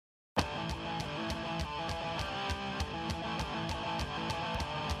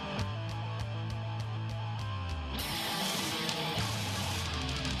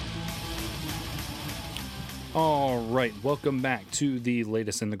All right, welcome back to the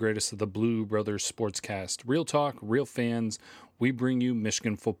latest and the greatest of the Blue Brothers Sportscast. Real talk, real fans. We bring you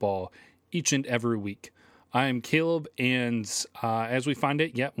Michigan football each and every week. I am Caleb, and as we find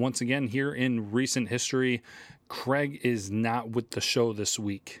it, yet once again here in recent history, Craig is not with the show this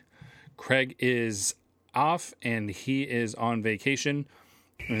week. Craig is off, and he is on vacation,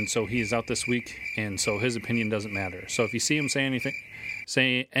 and so he is out this week, and so his opinion doesn't matter. So if you see him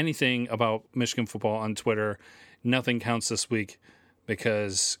say anything about Michigan football on Twitter, nothing counts this week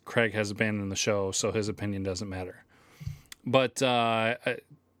because Craig has abandoned the show, so his opinion doesn't matter. But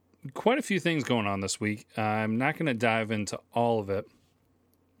quite a few things going on this week. I'm not going to dive into all of it,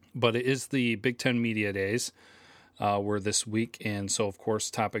 but it is the Big Ten Media Days were this week, and so, of course,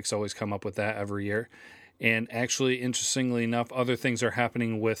 topics always come up with that every year. And actually, interestingly enough, other things are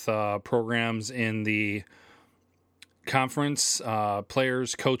happening with programs in the conference,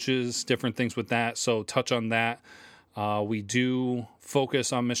 players, coaches, different things with that. So touch on that. We do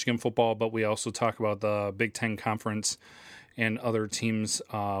focus on Michigan football, but we also talk about the Big Ten Conference and other teams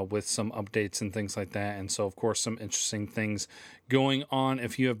with some updates and things like that. And so, of course, some interesting things going on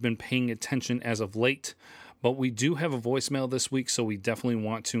if you have been paying attention as of late. But we do have a voicemail this week, so we definitely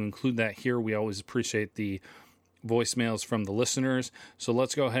want to include that here. We always appreciate the voicemails from the listeners. So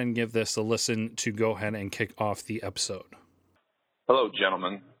let's go ahead and give this a listen to go ahead and kick off the episode. Hello,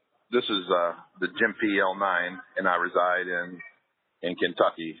 gentlemen. This is the Jim PL9, and I reside in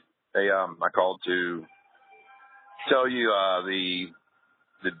Kentucky. Hey, I called to tell you the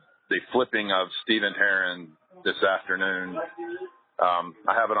flipping of Stephen Herron this afternoon.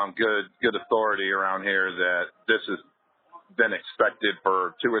 I have it on good authority around here that this has been expected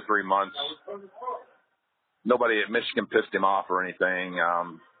for 2 or 3 months. Nobody at Michigan pissed him off or anything,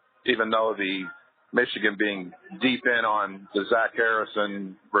 even though the Michigan being deep in on the Zach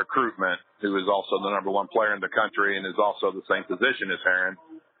Harrison recruitment, who is also the number one player in the country and is also the same position as Herron.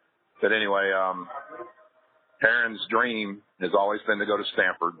 But anyway, Herron's dream has always been to go to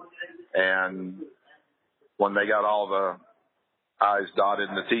Stanford. And when they got all the I's dotted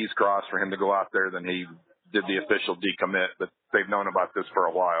and the T's crossed for him to go out there, then he did the official decommit. But they've known about this for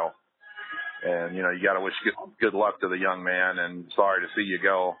a while. And, you know, you got to wish good luck to the young man, and sorry to see you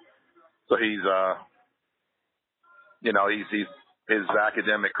go. So he's, his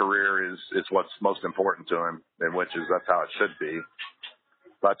academic career is what's most important to him, and that's how it should be.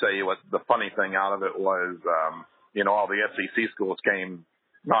 But I tell you what, the funny thing out of it was, all the SEC schools came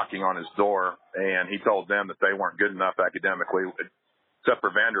knocking on his door, and he told them that they weren't good enough academically, except for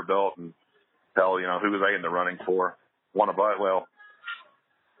Vanderbilt. And hell, who were they in the running for? One of us, well,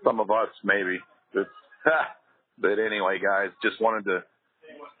 some of us maybe. But anyway, guys, just wanted to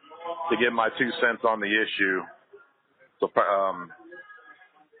give my 2 cents on the issue. So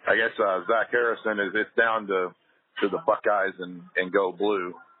I guess Zach Harrison it's down to the Buckeyes and go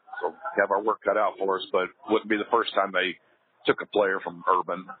blue. So have our work cut out for us, but wouldn't be the first time they took a player from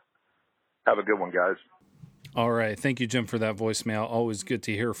Urban. Have a good one, guys. All right. Thank you, Jim, for that voicemail. Always good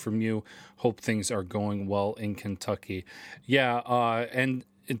to hear from you. Hope things are going well in Kentucky. Yeah, and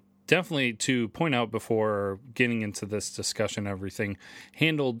definitely to point out before getting into this discussion, everything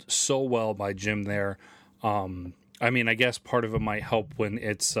handled so well by Jim there. I guess part of it might help when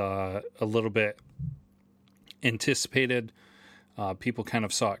it's a little bit anticipated. People kind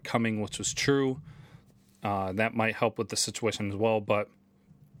of saw it coming, which was true. That might help with the situation as well. But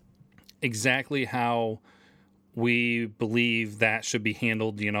exactly how we believe that should be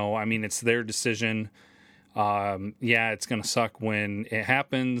handled, it's their decision. It's going to suck when it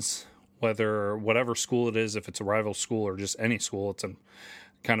happens, whatever school it is, if it's a rival school or just any school, it's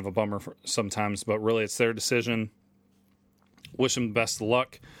kind of a bummer sometimes, but really it's their decision. Wish them the best of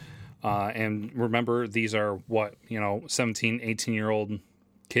luck. And remember, these are 17, 18-year-old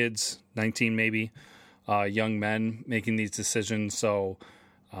kids, 19 maybe, young men making these decisions. So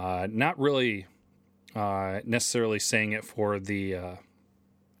not really necessarily saying it for the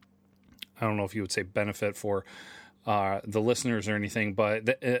I don't know if you would say benefit for the listeners or anything, but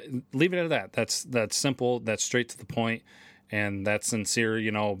leave it at that. That's simple. That's straight to the point, and that's sincere.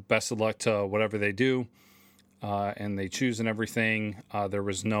 Best of luck to whatever they do, and they choose and everything. There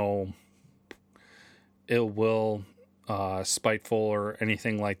was no ill will, spiteful or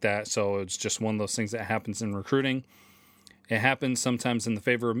anything like that. So it's just one of those things that happens in recruiting. It happens sometimes in the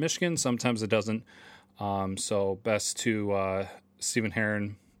favor of Michigan, sometimes it doesn't. So best to Stephen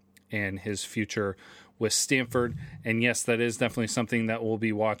Herron and his future with Stanford. And yes, that is definitely something that we'll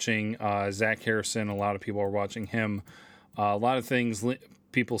be watching. Zach Harrison, a lot of people are watching him. A lot of things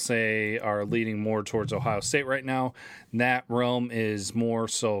people say are leaning more towards Ohio State right now. That realm is more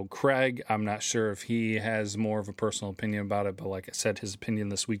so Craig. I'm not sure if he has more of a personal opinion about it, but like I said, his opinion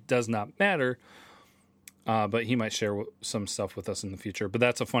this week does not matter. But he might share some stuff with us in the future. But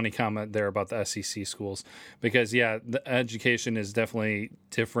that's a funny comment there about the SEC schools because, yeah, the education is definitely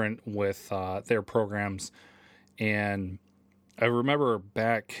different with their programs. And I remember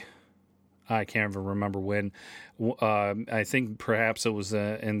back, I can't even remember when, I think perhaps it was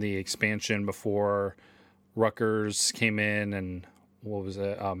in the expansion before Rutgers came in and what was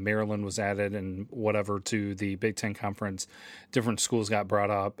it? Maryland was added and whatever to the Big Ten Conference. Different schools got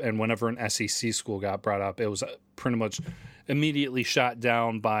brought up, and whenever an SEC school got brought up, it was pretty much immediately shot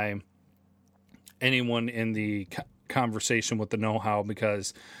down by anyone in the conversation with the know-how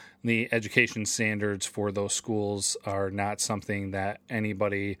because the education standards for those schools are not something that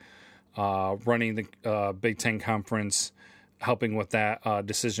anybody running the Big Ten Conference, helping with that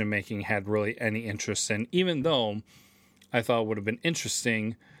decision-making, had really any interest in, even though I thought it would have been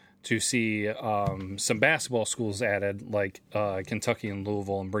interesting to see some basketball schools added, like Kentucky and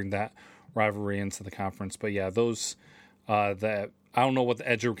Louisville, and bring that rivalry into the conference. But yeah, those that I don't know what the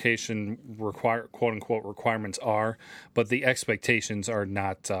education quote unquote requirements are, but the expectations are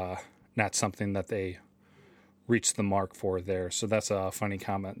not something that they reach the mark for there. So that's a funny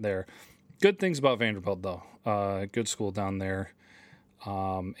comment there. Good things about Vanderbilt though. Good school down there.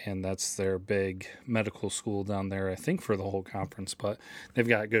 And that's their big medical school down there, I think, for the whole conference. But they've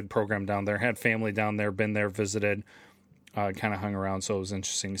got a good program down there. Had family down there, been there, visited, kind of hung around, so it was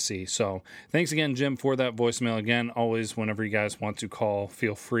interesting to see. So thanks again, Jim, for that voicemail. Again, always, whenever you guys want to call,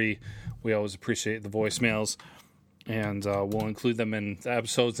 feel free. We always appreciate the voicemails, and we'll include them in the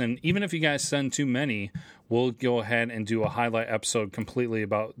episodes. And even if you guys send too many, we'll go ahead and do a highlight episode completely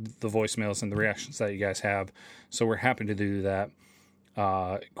about the voicemails and the reactions that you guys have. So we're happy to do that.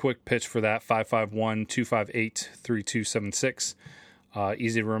 Quick pitch for that, 551-258-3276.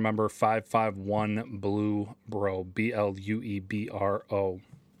 Easy to remember, 551-BLUE-BRO, BLUEBRO.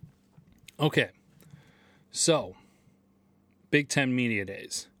 Okay, so Big Ten Media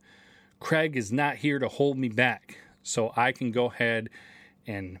Days. Craig is not here to hold me back, so I can go ahead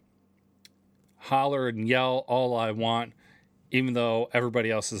and holler and yell all I want, even though everybody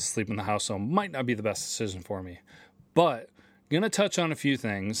else is asleep in the house, so it might not be the best decision for me. But going to touch on a few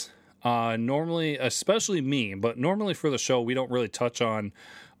things. Normally, especially me, but normally for the show, we don't really touch on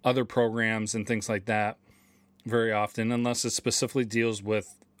other programs and things like that very often, unless it specifically deals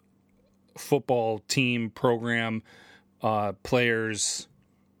with football team, program, players,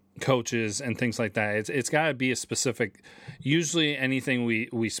 coaches, and things like that. It's got to be a specific, usually anything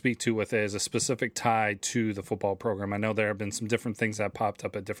we speak to with it is a specific tie to the football program. I know there have been some different things that popped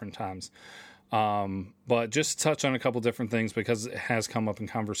up at different times. But just touch on a couple different things because it has come up in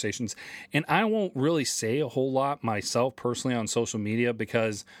conversations. And I won't really say a whole lot myself personally on social media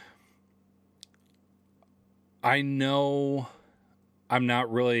because I know I'm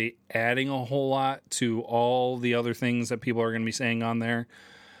not really adding a whole lot to all the other things that people are going to be saying on there.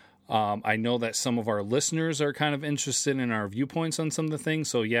 I know that some of our listeners are kind of interested in our viewpoints on some of the things.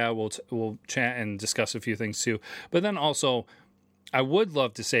 So yeah, we'll chat and discuss a few things too. But then also, I would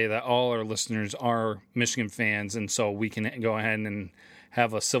love to say that all our listeners are Michigan fans, and so we can go ahead and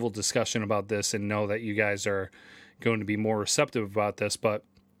have a civil discussion about this and know that you guys are going to be more receptive about this. But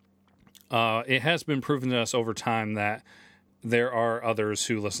it has been proven to us over time that there are others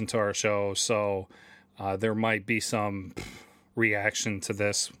who listen to our show, so there might be some reaction to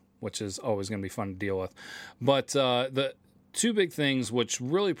this, which is always going to be fun to deal with. But the two big things, which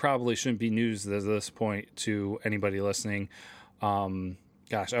really probably shouldn't be news at this point to anybody listening,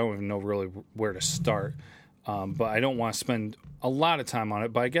 gosh, I don't even know really where to start. But I don't want to spend a lot of time on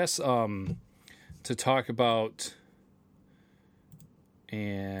it. But I guess to talk about,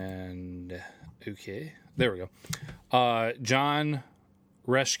 and okay, there we go. John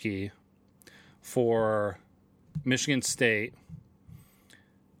Reschke for Michigan State.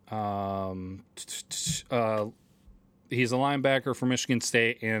 He's a linebacker for Michigan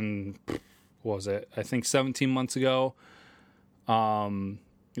State, and what was it? I think 17 months ago.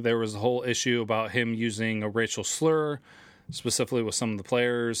 There was a whole issue about him using a racial slur, specifically with some of the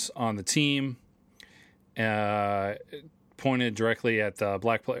players on the team, pointed directly at the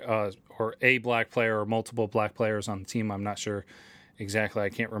black player, or a black player, or multiple black players on the team. I'm not sure exactly. I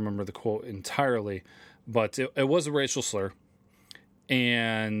can't remember the quote entirely, but it was a racial slur,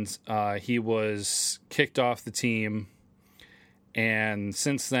 and he was kicked off the team, and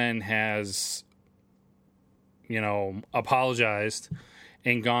since then has apologized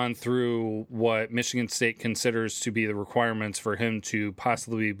and gone through what Michigan State considers to be the requirements for him to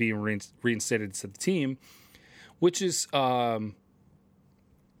possibly be reinstated to the team, which is, forever,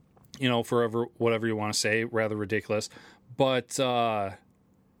 whatever you want to say, rather ridiculous. But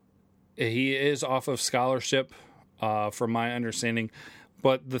he is off of scholarship, from my understanding.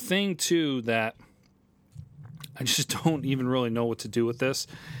 But the thing, too, that I just don't even really know what to do with this,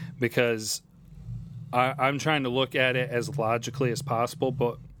 because I'm trying to look at it as logically as possible,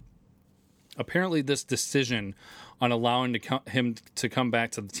 but apparently this decision on allowing him to come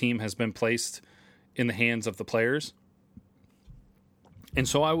back to the team has been placed in the hands of the players. And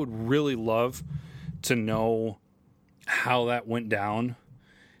so I would really love to know how that went down,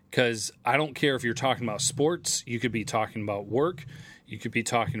 because I don't care if you're talking about sports, you could be talking about work, you could be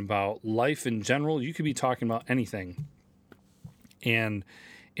talking about life in general, you could be talking about anything. And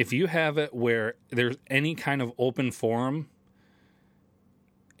if you have it where there's any kind of open forum,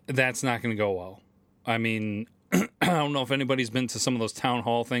 that's not going to go well. I mean, I don't know if anybody's been to some of those town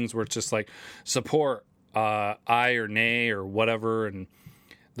hall things where it's just like support aye or nay or whatever, and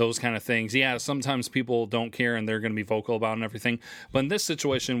those kind of things. Yeah, sometimes people don't care and they're going to be vocal about it and everything. But in this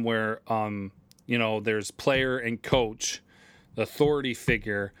situation where, there's player and coach, the authority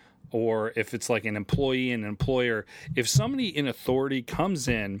figure, or if it's like an employee and an employer, if somebody in authority comes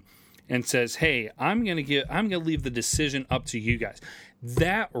in and says, "Hey, I'm going to leave the decision up to you guys,"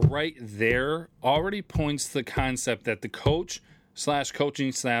 that right there already points to the concept that the coach /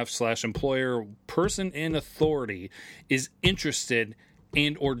 coaching staff / employer, person in authority, is interested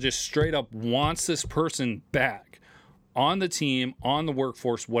and or just straight up wants this person back on the team, on the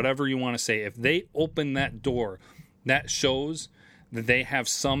workforce, whatever you want to say. If they open that door, that shows that they have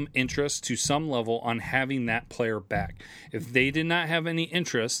some interest to some level on having that player back. If they did not have any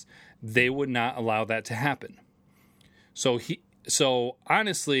interest, they would not allow that to happen. So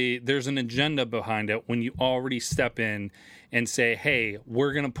honestly, there's an agenda behind it when you already step in and say, "Hey,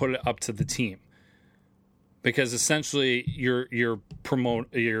 we're going to put it up to the team." Because essentially you're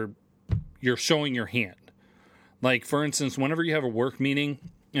showing your hand. Like, for instance, whenever you have a work meeting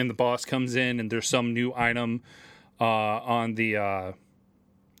and the boss comes in and there's some new item on the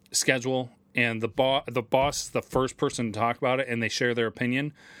schedule, and the boss is the first person to talk about it and they share their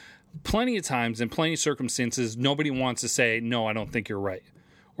opinion, plenty of times in plenty of circumstances, nobody wants to say, "No, I don't think you're right,"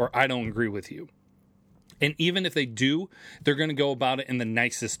 or "I don't agree with you." And even if they do, they're going to go about it in the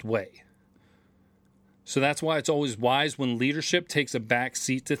nicest way. So that's why it's always wise when leadership takes a back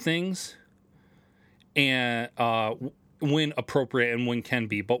seat to things, and when appropriate and when can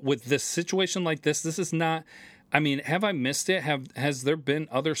be. But with this situation like this is not, I mean, have I missed it? Has there been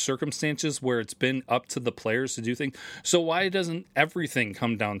other circumstances where it's been up to the players to do things? So why doesn't everything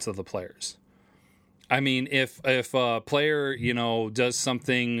come down to the players? I mean, if a player, does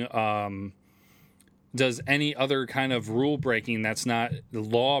something, does any other kind of rule breaking that's not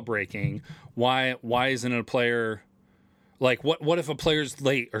law breaking, why isn't a player, like, what if a player's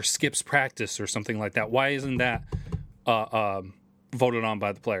late or skips practice or something like that? Why isn't that voted on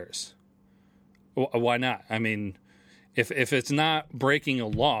by the players? Why not? I mean, if it's not breaking a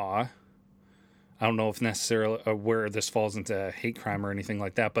law, I don't know if necessarily where this falls into hate crime or anything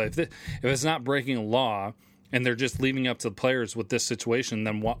like that, but if it's not breaking a law and they're just leaving up to the players with this situation,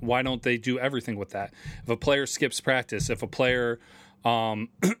 then why don't they do everything with that? If a player skips practice, if a player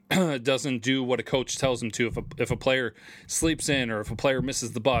doesn't do what a coach tells him to, if a player sleeps in, or if a player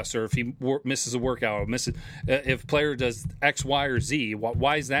misses the bus, or if he misses a workout, or if a player does X, Y, or Z,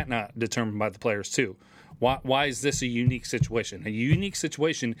 why is that not determined by the players too? Why is this a unique situation? A unique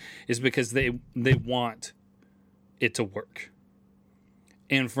situation is because they want it to work.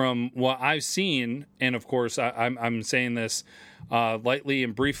 And from what I've seen, and of course I'm saying this lightly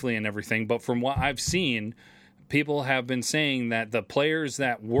and briefly and everything, but from what I've seen, people have been saying that the players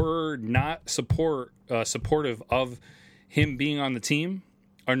that were not supportive of him being on the team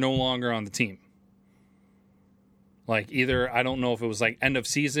are no longer on the team. Like, either, I don't know if it was like end of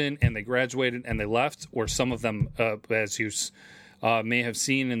season and they graduated and they left, or some of them, as you may have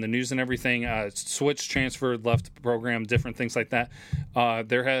seen in the news and everything, switched, transferred, left the program, different things like that.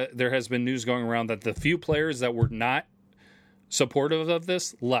 There has been news going around that the few players that were not supportive of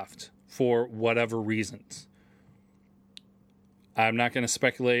this left for whatever reasons. I'm not going to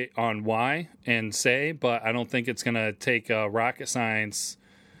speculate on why and say, but I don't think it's going to take rocket scientists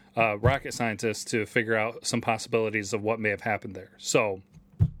to figure out some possibilities of what may have happened there. So,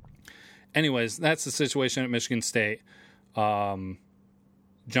 anyways, that's the situation at Michigan State. John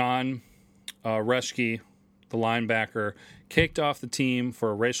Reschke, the linebacker, kicked off the team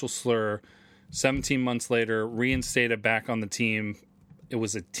for a racial slur. 17 months later, reinstated back on the team It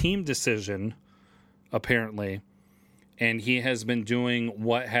was a team decision, apparently, and he has been doing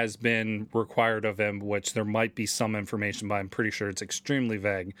what has been required of him, which there might be some information, but I'm pretty sure it's extremely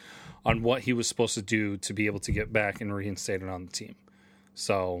vague, on what he was supposed to do to be able to get back and reinstated on the team.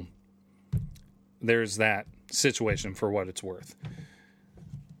 So there's that situation for what it's worth.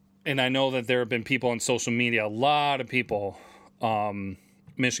 And I know that there have been people on social media, a lot of people,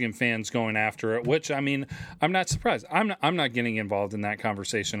 Michigan fans going after it, which, I mean, I'm not surprised. I'm not getting involved in that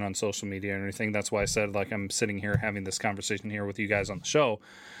conversation on social media or anything. That's why I said, like, I'm sitting here having this conversation here with you guys on the show.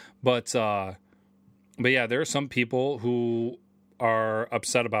 But yeah, there are some people who are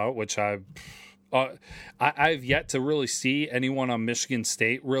upset about it, which I've yet to really see anyone on Michigan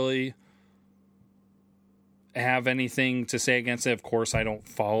State really have anything to say against it. Of course, I don't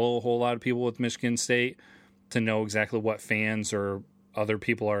follow a whole lot of people with Michigan State to know exactly what fans or other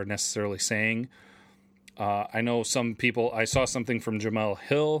people are necessarily saying. I know some people, I saw something from Jamel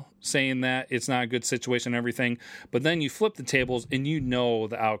Hill saying that it's not a good situation and everything, but then you flip the tables and you know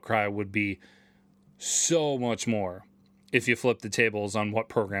the outcry would be so much more if you flip the tables on what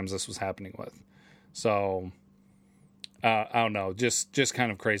programs this was happening with. So I don't know, just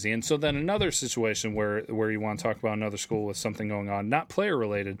kind of crazy. And so then another situation where you want to talk about another school with something going on, not player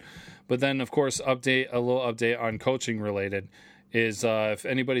related, but then of course a little update on coaching related is if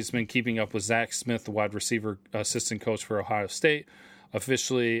anybody's been keeping up with Zach Smith, the wide receiver assistant coach for Ohio State,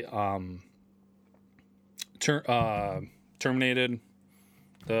 officially terminated.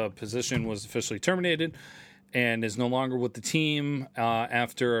 The position was officially terminated and is no longer with the team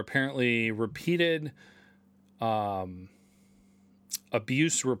after apparently repeated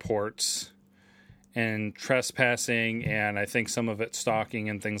abuse reports and trespassing, and I think some of it stalking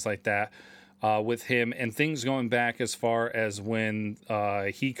and things like that with him, and things going back as far as when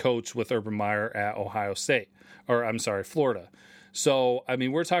he coached with Urban Meyer at Florida. So, I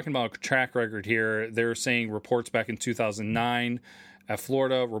mean, we're talking about a track record here. They're saying reports back in 2009 at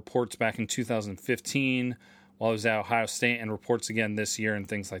Florida, reports back in 2015 while I was at Ohio State, and reports again this year and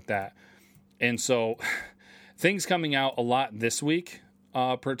things like that. And so things coming out a lot this week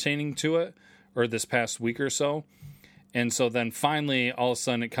pertaining to it, or this past week or so. And so then finally, all of a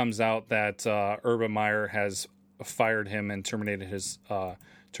sudden, it comes out that Urban Meyer has fired him and terminated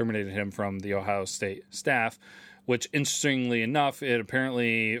him from the Ohio State staff, which, interestingly enough, it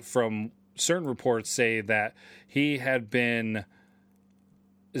apparently, from certain reports, say that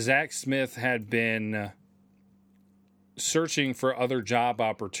Zach Smith had been searching for other job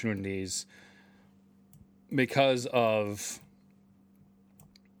opportunities because of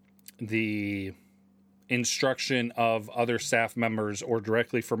the instruction of other staff members or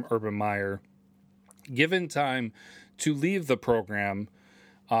directly from Urban Meyer, given time to leave the program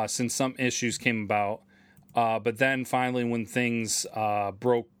since some issues came about. But then finally, when things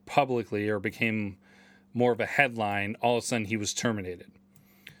broke publicly or became more of a headline, all of a sudden he was terminated.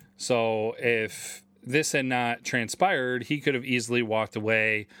 So if this had not transpired, he could have easily walked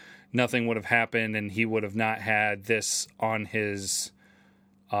away. Nothing would have happened, and he would have not had this on his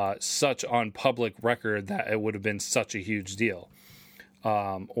such on public record that it would have been such a huge deal,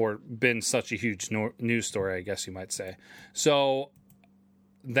 or been such a huge news story, I guess you might say. So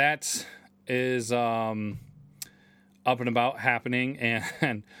that is up and about happening,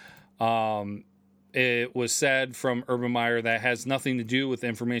 and it was said from Urban Meyer that has nothing to do with the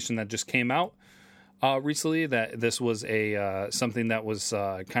information that just came out recently, that this was a something that was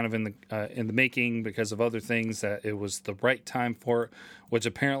kind of in the making because of other things, that it was the right time for it, which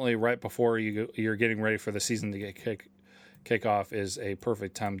apparently right before you're getting ready for the season to get kick off is a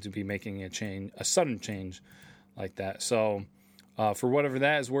perfect time to be making a sudden change like that. So for whatever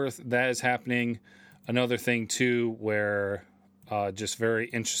that is worth, that is happening. Another thing too, where just very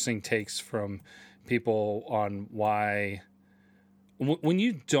interesting takes from people on why, when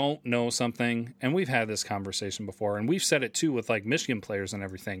you don't know something, and we've had this conversation before, and we've said it too with like Michigan players and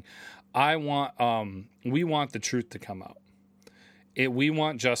everything, we want the truth to come out. We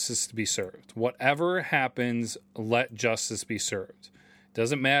want justice to be served. Whatever happens, let justice be served.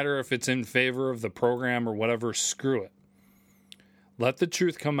 Doesn't matter if it's in favor of the program or whatever, screw it. Let the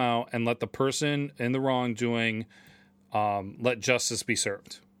truth come out, and let the person in the wrongdoing, let justice be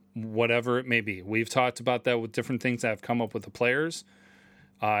served. Whatever it may be. We've talked about that with different things that have come up with the players.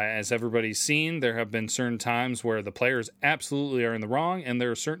 As everybody's seen, there have been certain times where the players absolutely are in the wrong, and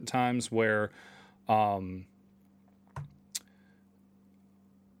there are certain times where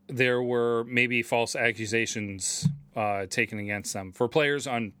there were maybe false accusations taken against them for players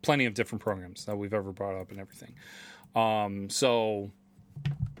on plenty of different programs that we've ever brought up and everything. So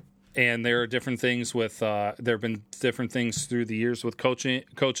And there are different things with there have been different things through the years with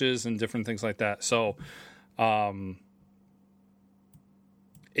coaches and different things like that. So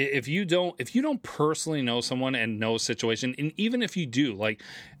if you don't personally know someone and know a situation, and even if you do, like,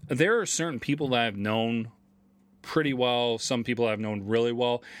 there are certain people that I've known pretty well, some people I've known really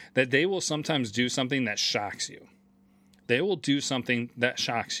well, that they will sometimes do something that shocks you. They will do something that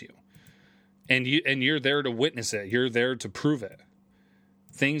shocks you. And you're there to witness it. You're there to prove it.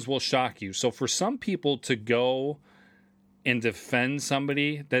 Things will shock you. So for some people to go and defend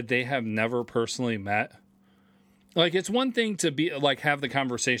somebody that they have never personally met, like, it's one thing to be like, have the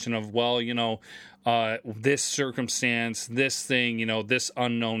conversation of, well, this circumstance, this thing, this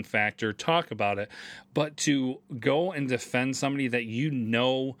unknown factor, talk about it. But to go and defend somebody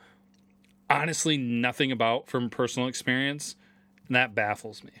that honestly nothing about from personal experience, that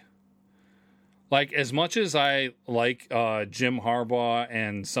baffles me. Like, as much as I like Jim Harbaugh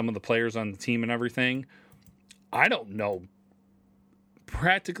and some of the players on the team and everything, I don't know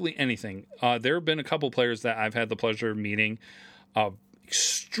practically anything. There have been a couple players that I've had the pleasure of meeting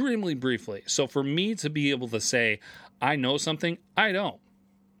extremely briefly. So for me to be able to say, I know something, I don't.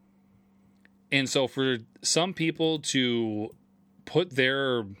 And so for some people to put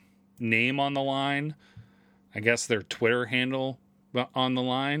their name on the line, I guess their Twitter handle on the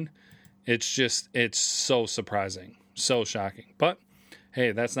line, it's so surprising, so shocking. But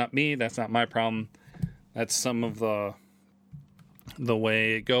hey, that's not me. That's not my problem. That's some of the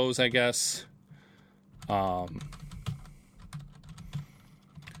way it goes, I guess. And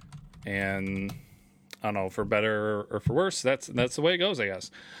I don't know, for better or for worse, that's the way it goes, I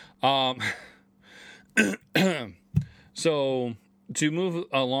guess. So to move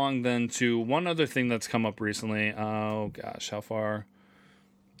along then to one other thing that's come up recently. Oh gosh, how far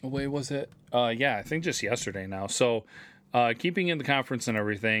away was it? Yeah, I think just yesterday now. So keeping in the conference and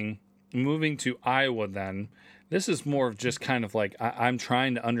everything, moving to Iowa then. This is more of just kind of like, I'm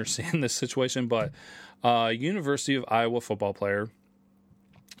trying to understand this situation, but University of Iowa football player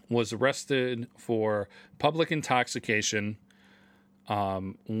was arrested for public intoxication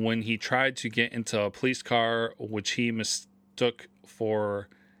when he tried to get into a police car, which he mistook for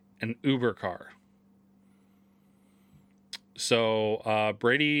an Uber car. So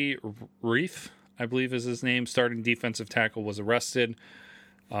Brady Reiff, I believe is his name, starting defensive tackle, was arrested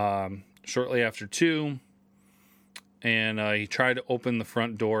shortly after 2. And he tried to open the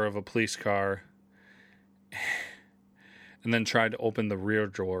front door of a police car and then tried to open the rear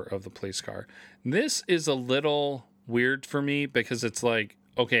door of the police car. This is a little weird for me because it's like,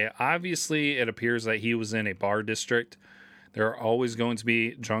 okay, obviously it appears that he was in a bar district. There are always going to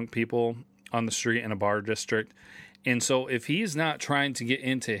be drunk people on the street in a bar district. And so if he's not trying to get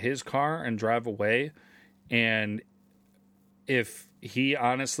into his car and drive away, and if he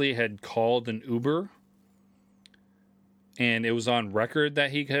honestly had called an Uber and it was on record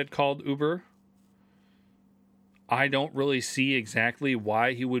that he had called Uber, I don't really see exactly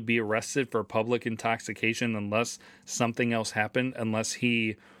why he would be arrested for public intoxication unless something else happened, unless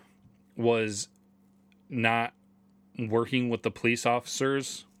he was not working with the police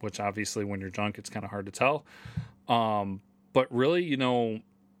officers, which obviously when you're drunk, it's kind of hard to tell. But really,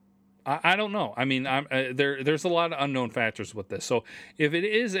 I don't know. I mean, there's a lot of unknown factors with this. So if it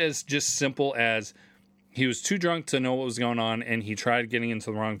is as just simple as he was too drunk to know what was going on and he tried getting into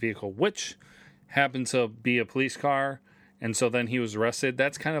the wrong vehicle, which happened to be a police car, and so then he was arrested,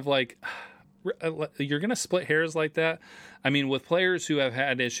 that's kind of like, you're going to split hairs like that? I mean, with players who have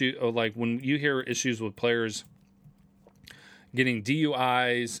had issues, like when you hear issues with players getting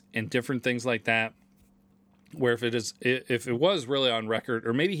DUIs and different things like that, where if it was really on record,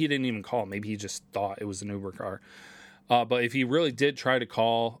 or maybe he didn't even call, maybe he just thought it was an Uber car. But if he really did try to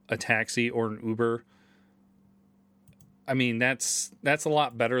call a taxi or an Uber, I mean, that's a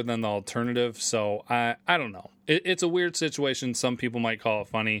lot better than the alternative. So I don't know. It's a weird situation. Some people might call it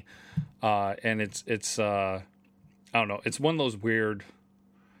funny. And it's I don't know. It's one of those weird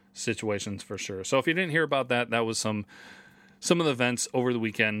situations for sure. So if you didn't hear about that, that was some of the events over the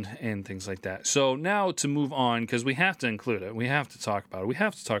weekend and things like that. So now to move on, because we have to include it. We have to talk about it. We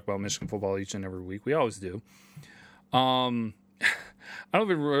have to talk about Michigan football each and every week. We always do. I don't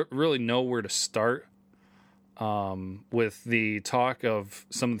even really know where to start with the talk of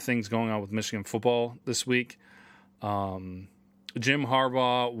some of the things going on with Michigan football this week. Jim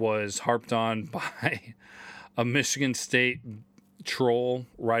Harbaugh was harped on by a Michigan State troll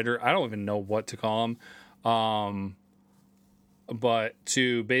writer. I don't even know what to call him. But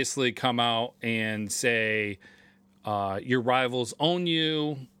to basically come out and say your rivals own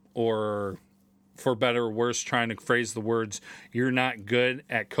you, or for better or worse, trying to phrase the words, "You're not good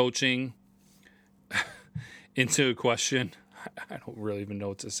at coaching," into a question. I don't really even know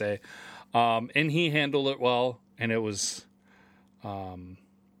what to say. And he handled it well, and it was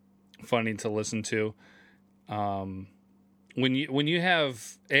funny to listen to. When you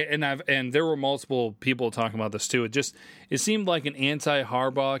have, and there were multiple people talking about this too. It seemed like an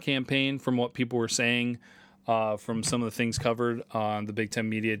anti-Harbaugh campaign from what people were saying, from some of the things covered on the Big Ten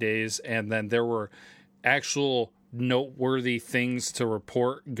Media Days, and then there were actual noteworthy things to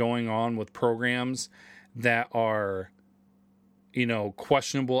report going on with programs that are,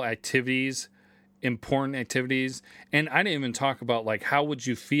 questionable activities, important activities. And I didn't even talk about, like, how would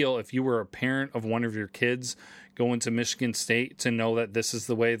you feel if you were a parent of one of your kids going to Michigan State to know that this is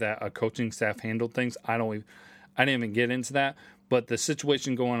the way that a coaching staff handled things. I didn't even get into that. But the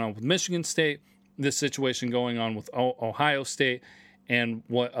situation going on with Michigan State, this situation going on with Ohio State, and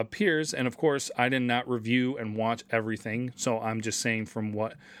what appears, and of course, I did not review and watch everything, so I'm just saying from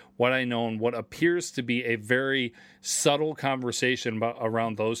what I know and what appears to be a very subtle conversation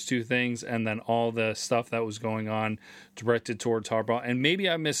around those two things, and then all the stuff that was going on directed towards Harbaugh. And maybe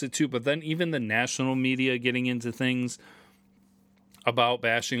I missed it too, but then even the national media getting into things about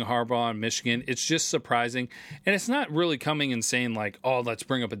bashing Harbaugh and Michigan, it's just surprising. And it's not really coming and saying like, oh, let's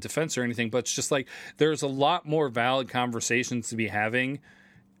bring up a defense or anything, but it's just like there's a lot more valid conversations to be having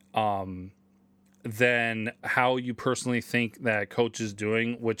than how you personally think that coach is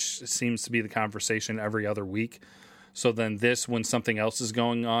doing, which seems to be the conversation every other week. So then this, when something else is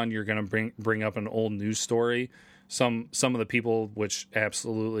going on, you're going to bring up an old news story. Some of the people which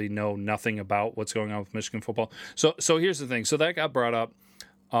absolutely know nothing about what's going on with Michigan football. So here's the thing. So that got brought up.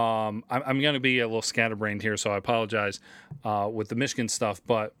 I'm going to be a little scatterbrained here, so I apologize with the Michigan stuff.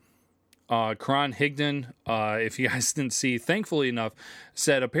 But Karan Higdon, if you guys didn't see, thankfully enough,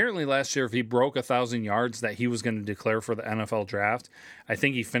 said apparently last year if he broke 1,000 yards that he was going to declare for the NFL draft. I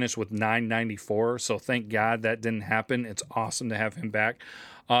think he finished with 994, so thank God that didn't happen. It's awesome to have him back.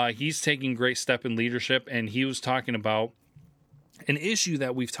 He's taking great step in leadership, and he was talking about an issue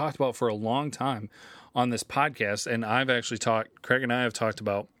that we've talked about for a long time on this podcast, and Craig and I have talked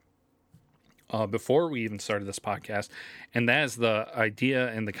about before we even started this podcast, and that is the idea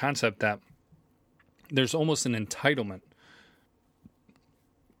and the concept that there's almost an entitlement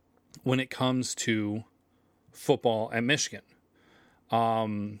when it comes to football at Michigan.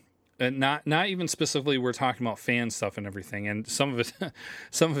 And not even specifically, we're talking about fan stuff and everything, and some of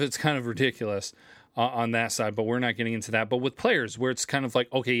it's kind of ridiculous on that side, but we're not getting into that. But with players, where it's kind of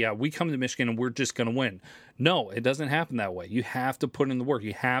like, okay, yeah, we come to Michigan and we're just going to win. No, it doesn't happen that way. You have to put in the work.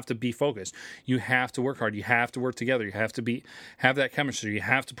 You have to be focused. You have to work hard. You have to work together. You have to have that chemistry. You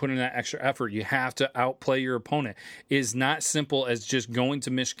have to put in that extra effort. You have to outplay your opponent. It is not simple as just going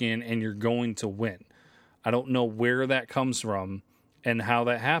to Michigan and you're going to win. I don't know where that comes from and how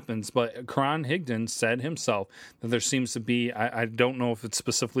that happens, but Karan Higdon said himself that there seems to be, I don't know if it's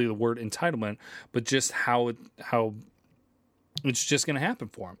specifically the word entitlement, but just how it's just going to happen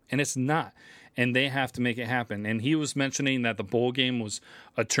for him, and it's not, and they have to make it happen. And he was mentioning that the bowl game was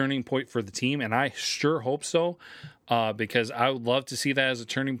a turning point for the team, and I sure hope so, because I would love to see that as a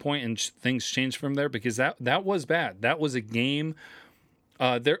turning point and things change from there, because that was bad. That was a game.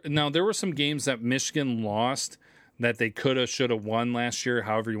 There were some games that Michigan lost that they could have, should have won last year,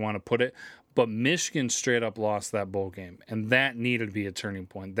 however you want to put it. But Michigan straight up lost that bowl game, and that needed to be a turning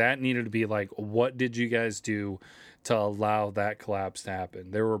point. That needed to be like, what did you guys do to allow that collapse to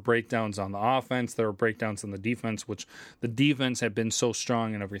happen? There were breakdowns on the offense. There were breakdowns on the defense, which the defense had been so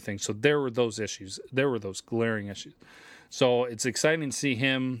strong and everything. So there were those issues. There were those glaring issues. So it's exciting to see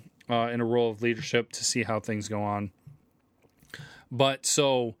him in a role of leadership, to see how things go on. But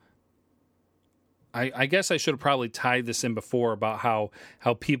so I guess I should have probably tied this in before about how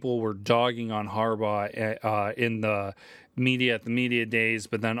people were dogging on Harbaugh in the media at the media days,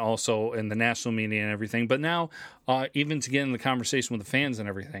 but then also in the national media and everything. But now, even to get in the conversation with the fans and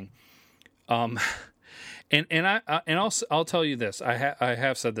everything, and I'll tell you this. I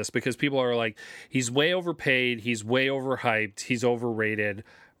have said this because people are like, he's way overpaid, he's way overhyped, he's overrated.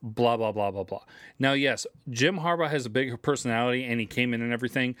 Blah, blah, blah, blah, blah. Now, yes, Jim Harbaugh has a big personality and he came in and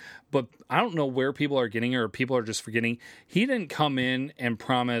everything, but I don't know where people are getting it, or people are just forgetting. He didn't come in and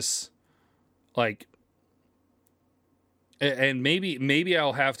promise, like, and maybe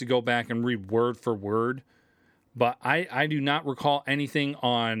I'll have to go back and read word for word, but I do not recall anything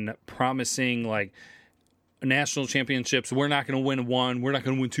on promising, like, national championships. We're not going to win 1. We're not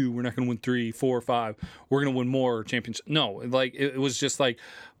going to win 2. We're not going to win 3, 4, 5. We're going to win more championships. No, like, it was just like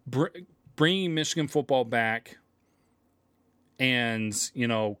bringing Michigan football back and,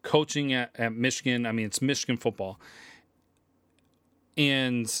 coaching at Michigan. I mean, it's Michigan football.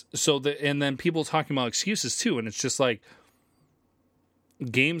 And so and then people talking about excuses too. And it's just like,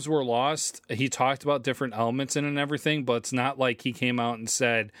 games were lost. He talked about different elements in it and everything, but it's not like he came out and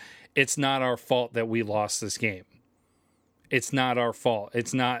said, it's not our fault that we lost this game. It's not our fault.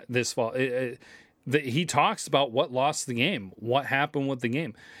 It's not this fault. He talks about what lost the game, what happened with the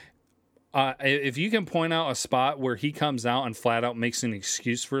game. If you can point out a spot where he comes out and flat out makes an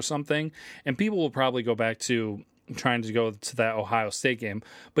excuse for something, and people will probably go back to trying to go to that Ohio State game,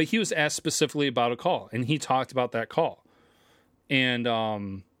 but he was asked specifically about a call, and he talked about that call. And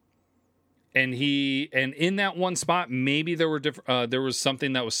in that one spot, maybe there was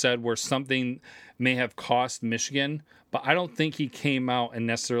something that was said where something may have cost Michigan, but I don't think he came out and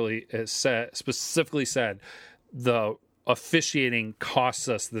necessarily specifically said the officiating costs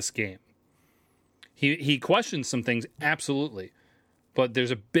us this game. He questioned some things, absolutely, but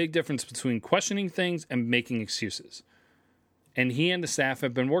there's a big difference between questioning things and making excuses. And he and the staff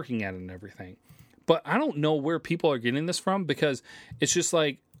have been working at it and everything. But I don't know where people are getting this from, because it's just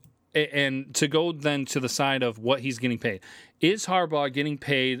like, and to go then to the side of what he's getting paid. Is Harbaugh getting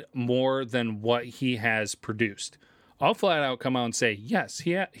paid more than what he has produced? I'll flat out come out and say, yes,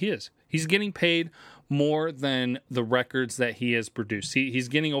 he is. He's getting paid more than the records that he has produced. He's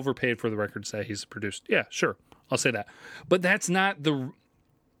getting overpaid for the records that he's produced. Yeah, sure. I'll say that. But that's not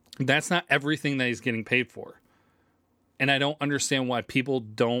everything that he's getting paid for. And I don't understand why people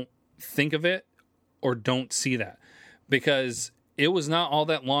don't think of it or don't see that. Because it was not all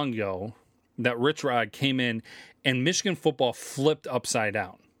that long ago that Rich Rod came in and Michigan football flipped upside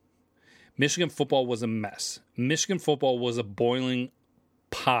down. Michigan football was a mess. Michigan football was a boiling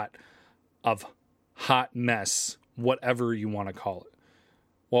pot of hot mess, whatever you want to call it,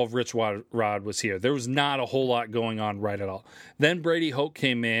 while Rich Rod was here. There was not a whole lot going on right at all. Then Brady Hoke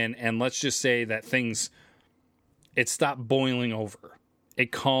came in, and let's just say that it stopped boiling over.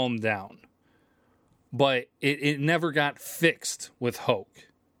 It calmed down. But it never got fixed with Hoke.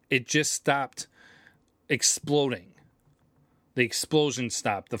 It just stopped exploding. The explosion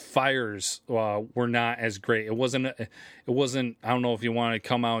stopped. The fires were not as great. It wasn't. I don't know if you want to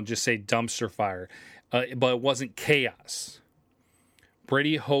come out and just say dumpster fire, but it wasn't chaos.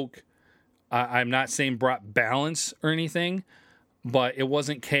 Brady Hoke, I'm not saying brought balance or anything, but it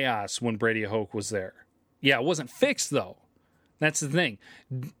wasn't chaos when Brady Hoke was there. Yeah, it wasn't fixed though. That's the thing.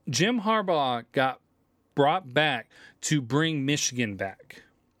 Jim Harbaugh got brought back to bring Michigan back.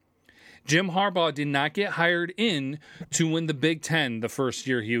 Jim Harbaugh did not get hired in to win the Big Ten the first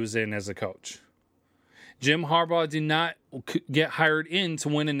year he was in as a coach. Jim Harbaugh did not get hired in to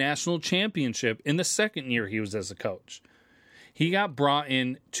win a national championship in the second year he was as a coach. He got brought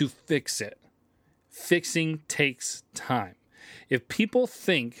in to fix it. Fixing takes time. If people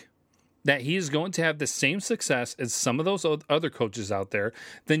think that he is going to have the same success as some of those other coaches out there,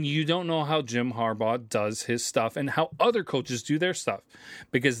 then you don't know how Jim Harbaugh does his stuff and how other coaches do their stuff.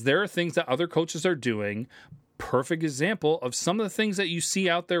 Because there are things that other coaches are doing. Perfect example of some of the things that you see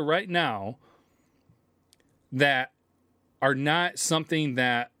out there right now that are not something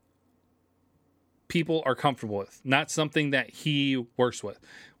that people are comfortable with, not something that he works with.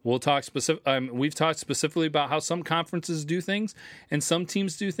 We've talked specifically about how some conferences do things and some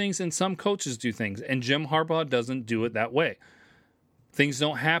teams do things and some coaches do things. And Jim Harbaugh doesn't do it that way. Things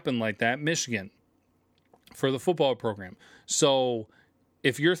don't happen like that in Michigan for the football program. So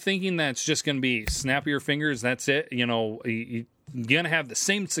if you're thinking that it's just going to be snap your fingers, that's it, you're going to have the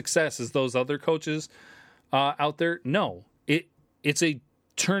same success as those other coaches out there. No, it's a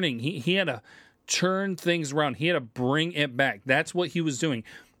turning. He had to turn things around. He had to bring it back. That's what he was doing.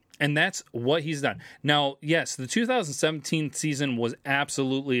 And that's what he's done. Now, yes, the 2017 season was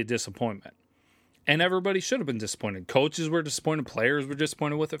absolutely a disappointment. And everybody should have been disappointed. Coaches were disappointed. Players were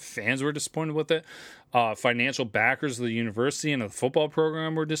disappointed with it. Fans were disappointed with it. Financial backers of the university and of the football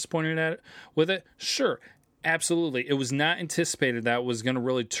program were disappointed with it. Sure, absolutely. It was not anticipated that it was going to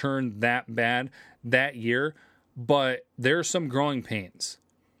really turn that bad that year. But there are some growing pains.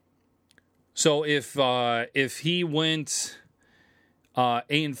 So if he went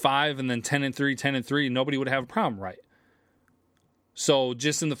 8-5 and then 10-3, 10-3, nobody would have a problem, right? So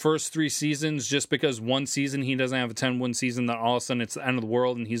just in the first 3 seasons, just because one season he doesn't have a 10-win season, then all of a sudden it's the end of the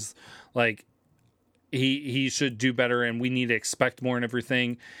world, and he's like, he should do better, and we need to expect more and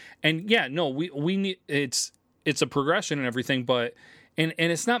everything. And yeah, no, we need it's a progression and everything, but and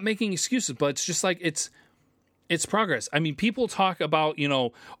it's not making excuses, but it's just like it's progress. I mean, people talk about,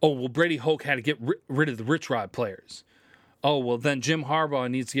 oh, well, Brady Hoke had to get rid of the Rich Rod players. oh, well, then Jim Harbaugh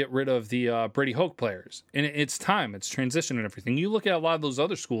needs to get rid of the Brady Hoke players. And it's time. It's transition and everything. You look at a lot of those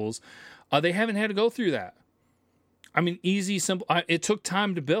other schools, they haven't had to go through that. I mean, easy, simple. It took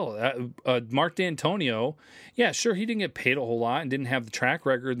time to build. Mark D'Antonio, yeah, sure, he didn't get paid a whole lot and didn't have the track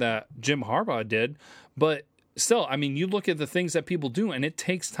record that Jim Harbaugh did. But still, I mean, you look at the things that people do, and it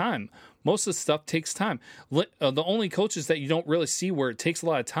takes time. Most of the stuff takes time. The only coaches that you don't really see where it takes a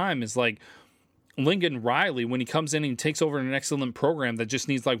lot of time is like Lincoln Riley, when he comes in and takes over an excellent program that just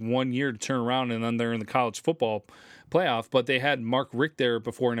needs like 1 year to turn around, and then they're in the college football playoff. But they had Mark Richt there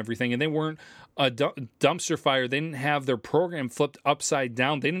before and everything, and they weren't a dumpster fire. They didn't have their program flipped upside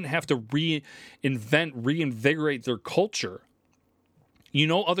down. They didn't have to reinvigorate their culture. You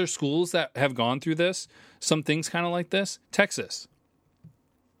know, other schools that have gone through this, some things kind of like this. Texas,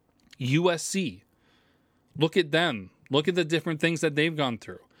 USC. Look at them. Look at the different things that they've gone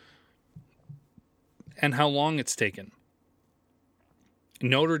through and how long it's taken.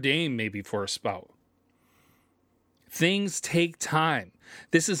 Notre Dame, maybe for a spout. Things take time.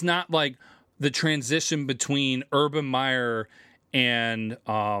 This is not like the transition between Urban Meyer and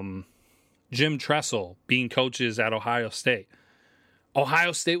Jim Tressel being coaches at Ohio State.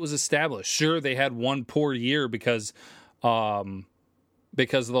 Ohio State was established. Sure, they had one poor year because of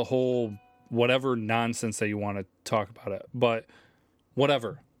the whole whatever nonsense that you want to talk about it. But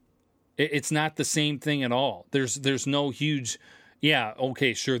whatever. It's not the same thing at all. There's no huge, yeah,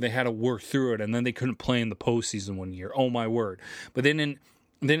 okay, sure, they had to work through it, and then they couldn't play in the postseason one year. Oh, my word. But they didn't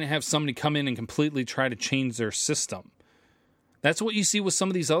have somebody come in and completely try to change their system. That's what you see with some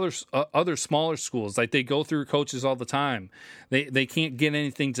of these other smaller schools. Like, they go through coaches all the time. They can't get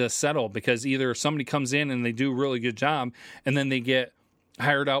anything to settle because either somebody comes in and they do a really good job, and then they get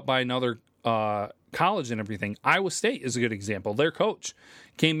hired out by another college and everything. Iowa State is a good example. Their coach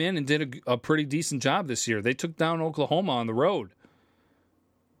came in and did a pretty decent job this year. They took down Oklahoma on the road.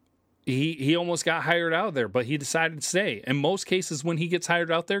 He almost got hired out of there, but he decided to stay. In most cases, when he gets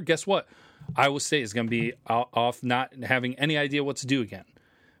hired out there, guess what? Iowa State is going to be off not having any idea what to do again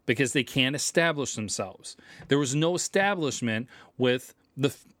because they can't establish themselves. There was no establishment with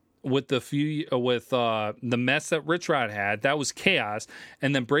the mess that Rich Rod had. That was chaos.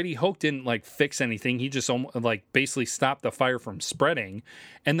 And then Brady Hoke didn't like fix anything. He just like basically stopped the fire from spreading.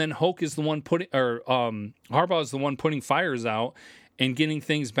 And then Hoke is the one Harbaugh is the one putting fires out and getting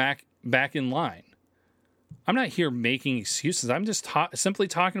things back in line. I'm not here making excuses. I'm just simply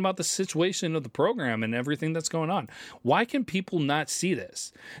talking about the situation of the program and everything that's going on. Why can people not see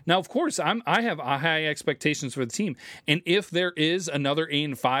this? Now, of course, I have high expectations for the team. And if there is another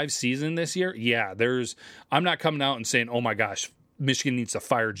 8-5 season this year, yeah, I'm not coming out and saying, oh my gosh, Michigan needs to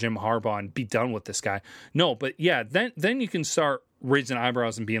fire Jim Harbaugh and be done with this guy. No, but yeah, then you can start raising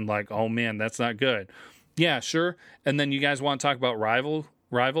eyebrows and being like, oh man, that's not good. Yeah, sure. And then you guys want to talk about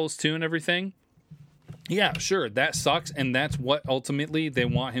rivals too and everything. Yeah, sure, that sucks, and that's what ultimately they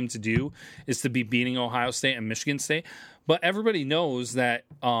want him to do, is to be beating Ohio State and Michigan State. But everybody knows that,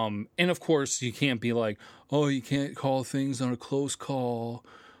 and of course, you can't be like, oh, you can't call things on a close call.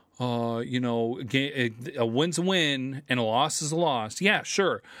 A win's a win, and a loss is a loss. Yeah,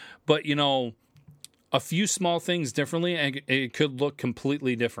 sure. But, a few small things differently, and it could look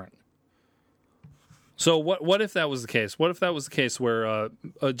completely different. So what if that was the case? What if that was the case where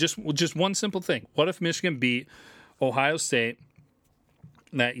just one simple thing? What if Michigan beat Ohio State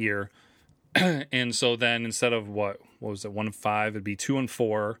that year, and so then instead of what was it, 1-5, it'd be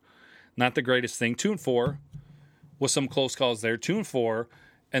 2-4, not the greatest thing. 2-4 with some close calls there. 2-4,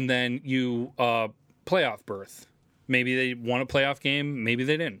 and then you playoff berth. Maybe they won a playoff game. Maybe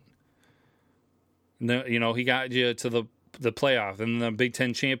they didn't. He got you to the playoff, and the Big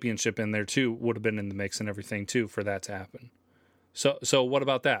Ten championship in there too would have been in the mix and everything too for that to happen. So what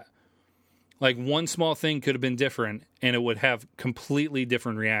about that? Like, one small thing could have been different, and it would have completely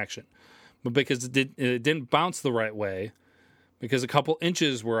different reaction. But because it didn't bounce the right way, because a couple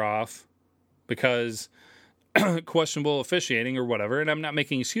inches were off, because questionable officiating or whatever, and I'm not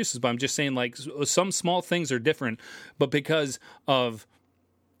making excuses, but I'm just saying, like, some small things are different, but because of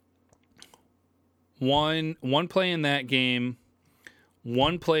one play in that game,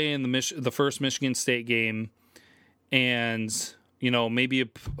 one play in the first Michigan State game, and maybe a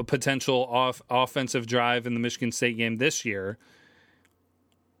potential offensive drive in the Michigan State game this year,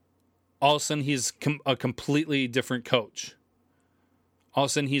 all of a sudden he's a completely different coach. All of a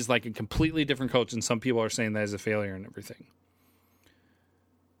sudden he's like a completely different coach, and some people are saying that is a failure and everything.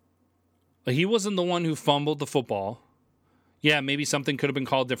 He wasn't the one who fumbled the football. Yeah, maybe something could have been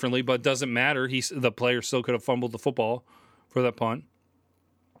called differently, but it doesn't matter. The player still could have fumbled the football for that punt.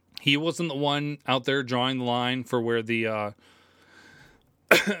 He wasn't the one out there drawing the line for where the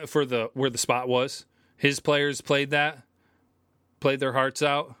where the spot was. His players played their hearts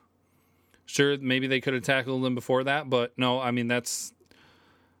out. Sure, maybe they could have tackled them before that, but no, I mean that's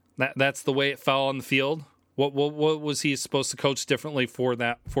the way it fell on the field. What was he supposed to coach differently for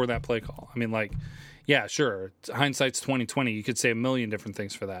that play call? I mean, like, yeah, sure, hindsight's 2020. You could say a million different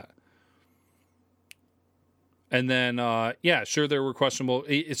things for that. And then, yeah, sure, there were questionable.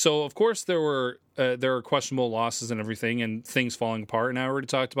 So, of course, there are questionable losses and everything, and things falling apart. And I already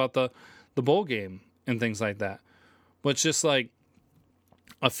talked about the bowl game and things like that. But it's just like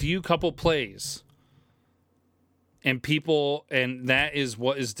a couple plays, and that is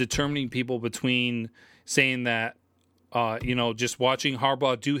what is determining people between saying that, just watching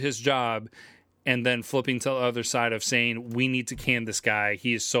Harbaugh do his job, and then flipping to the other side of saying we need to can this guy.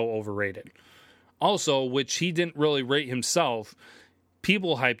 He is so overrated. Also, which he didn't really rate himself,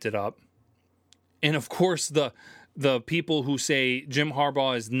 people hyped it up. And of course, the people who say Jim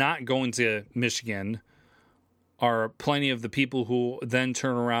Harbaugh is not going to Michigan are plenty of the people who then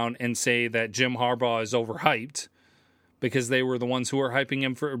turn around and say that Jim Harbaugh is overhyped because they were the ones who were hyping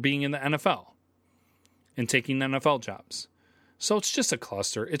him for being in the NFL and taking NFL jobs. So it's just a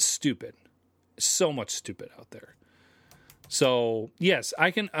cluster. It's stupid. So much stupid out there. So, yes,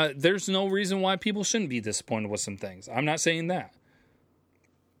 I can. There's no reason why people shouldn't be disappointed with some things. I'm not saying that.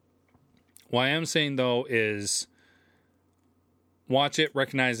 What I am saying, though, is watch it,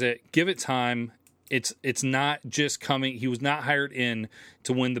 recognize it, give it time. It's not just coming. He was not hired in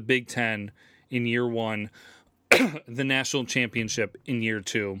to win the Big Ten in year one, the national championship in year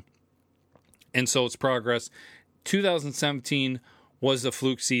two. And so it's progress. 2017 was a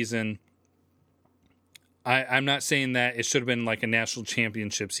fluke season. I'm not saying that it should have been like a national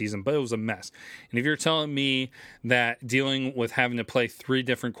championship season, but it was a mess. And if you're telling me that dealing with having to play 3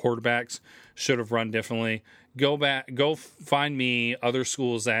 different quarterbacks should have run differently, go find me other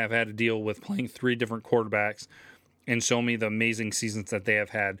schools that have had to deal with playing 3 different quarterbacks and show me the amazing seasons that they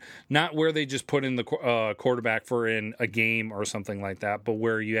have had. Not where they just put in the quarterback for in a game or something like that, but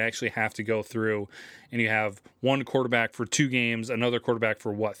where you actually have to go through and you have one quarterback for 2 games, another quarterback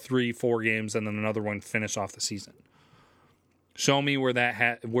for 3, 4 games, and then another one finish off the season. Show me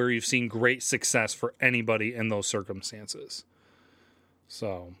where where you've seen great success for anybody in those circumstances.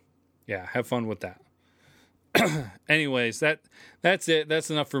 So, yeah, have fun with that. Anyways, that's it.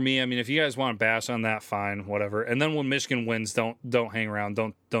 That's enough for me. I mean, if you guys want to bash on that, fine, whatever. And then when Michigan wins, don't hang around.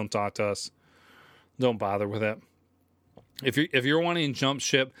 Don't talk to us. Don't bother with it. If you're wanting to jump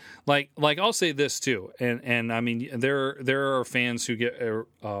ship, like I'll say this too, and I mean there are fans who get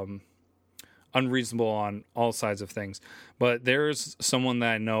unreasonable on all sides of things, but there's someone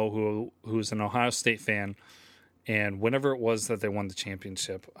that I know who's an Ohio State fan, and whenever it was that they won the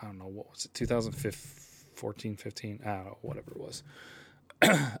championship, I don't know, what was it, 2014, 15, I don't know, whatever it was.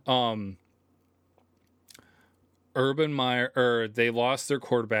 Urban Meyer, they lost their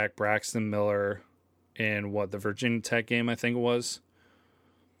quarterback Braxton Miller in the Virginia Tech game, I think it was.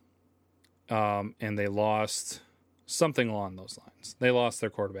 And they lost something along those lines. They lost their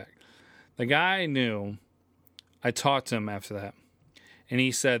quarterback. The guy I knew, I talked to him after that, and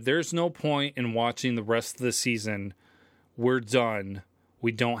he said, there's no point in watching the rest of the season. We're done.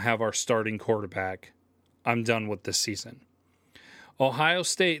 We don't have our starting quarterback. I'm done with this season. Ohio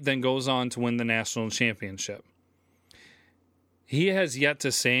State then goes on to win the national championship. He has yet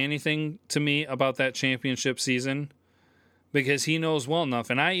to say anything to me about that championship season because he knows well enough,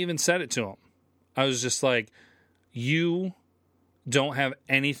 and I even said it to him. I was just like, you don't have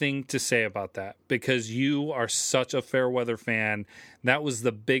anything to say about that because you are such a fair weather fan. That was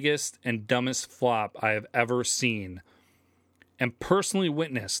the biggest and dumbest flop I have ever seen and personally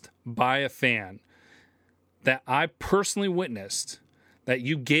witnessed by a fan. That I personally witnessed that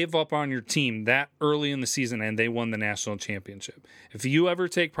you gave up on your team that early in the season and they won the national championship. If you ever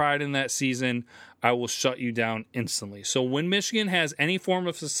take pride in that season, I will shut you down instantly. So when Michigan has any form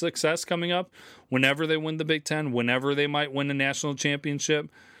of success coming up, whenever they win the Big Ten, whenever they might win a national championship,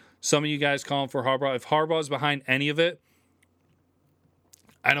 some of you guys calling for Harbaugh, if Harbaugh's behind any of it,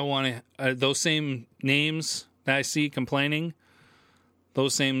 I don't want to, those same names that I see complaining,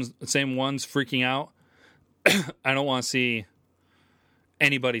 those same ones freaking out, I don't want to see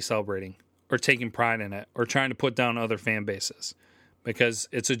anybody celebrating or taking pride in it or trying to put down other fan bases because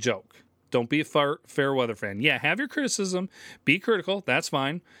it's a joke. Don't be a fair weather fan. Yeah, have your criticism. Be critical. That's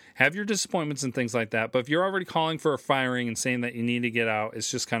fine. Have your disappointments and things like that. But if you're already calling for a firing and saying that you need to get out,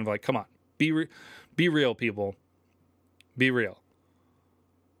 it's just kind of like, come on. Be real, people. Be real.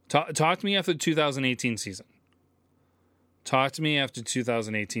 Talk to me after the 2018 season. Talk to me after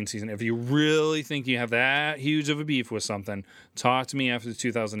 2018 season. If you really think you have that huge of a beef with something, talk to me after the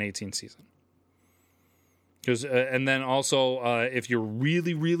 2018 season. Because and then also, if you're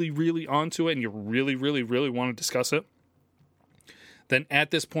really, really, really onto it and you really, really, really want to discuss it, then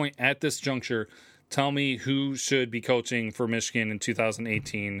at this point, at this juncture, tell me who should be coaching for Michigan in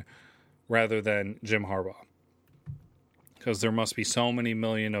 2018 rather than Jim Harbaugh. Because there must be so many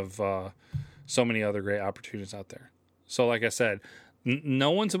other great opportunities out there. So, like I said, no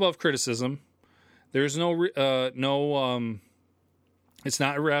one's above criticism. There's it's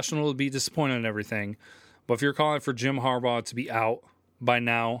not irrational to be disappointed in everything. But if you're calling for Jim Harbaugh to be out by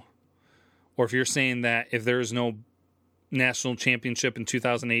now, or if you're saying that if there is no national championship in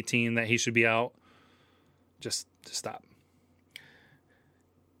 2018 that he should be out, just stop.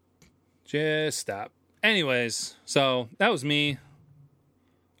 Just stop. Anyways, so that was me.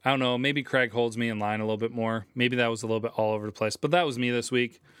 I don't know, maybe Craig holds me in line a little bit more. Maybe that was a little bit all over the place. But that was me this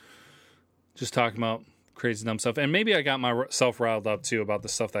week. Just talking about crazy dumb stuff. And maybe I got myself riled up too about the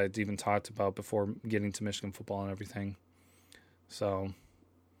stuff that I'd even talked about before getting to Michigan football and everything. So,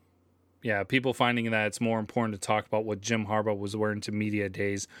 yeah, people finding that it's more important to talk about what Jim Harbaugh was wearing to media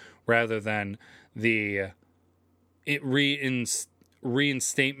days rather than the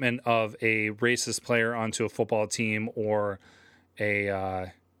reinstatement of a racist player onto a football team or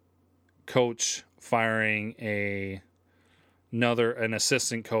a coach firing an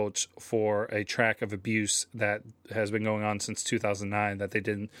assistant coach for a track of abuse that has been going on since 2009 that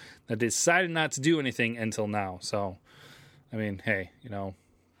they decided not to do anything until now. So, I mean, hey, no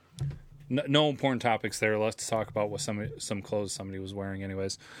important topics there. Let's talk about what some clothes somebody was wearing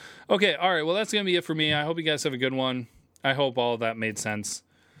anyways. Okay, all right, well, that's going to be it for me. I hope you guys have a good one. I hope all of that made sense.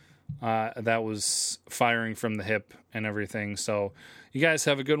 That was firing from the hip and everything. So you guys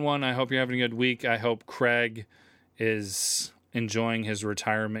have a good one. I hope you're having a good week. I hope Craig is enjoying his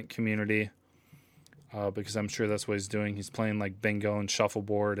retirement community because I'm sure that's what he's doing. He's playing like bingo and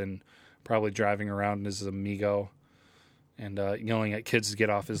shuffleboard and probably driving around in his Amigo and yelling at kids to get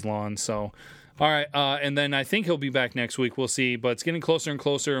off his lawn. So, all right. And then I think he'll be back next week. We'll see. But it's getting closer and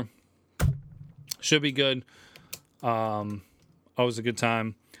closer. Should be good. Always a good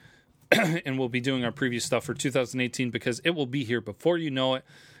time. And we'll be doing our preview stuff for 2018 because it will be here before you know it.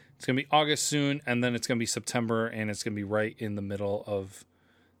 It's going to be August soon, and then it's going to be September, and it's going to be right in the middle of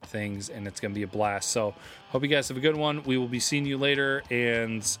things, and it's going to be a blast. So hope you guys have a good one. We will be seeing you later,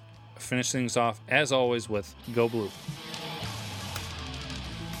 and finish things off, as always, with Go Blue.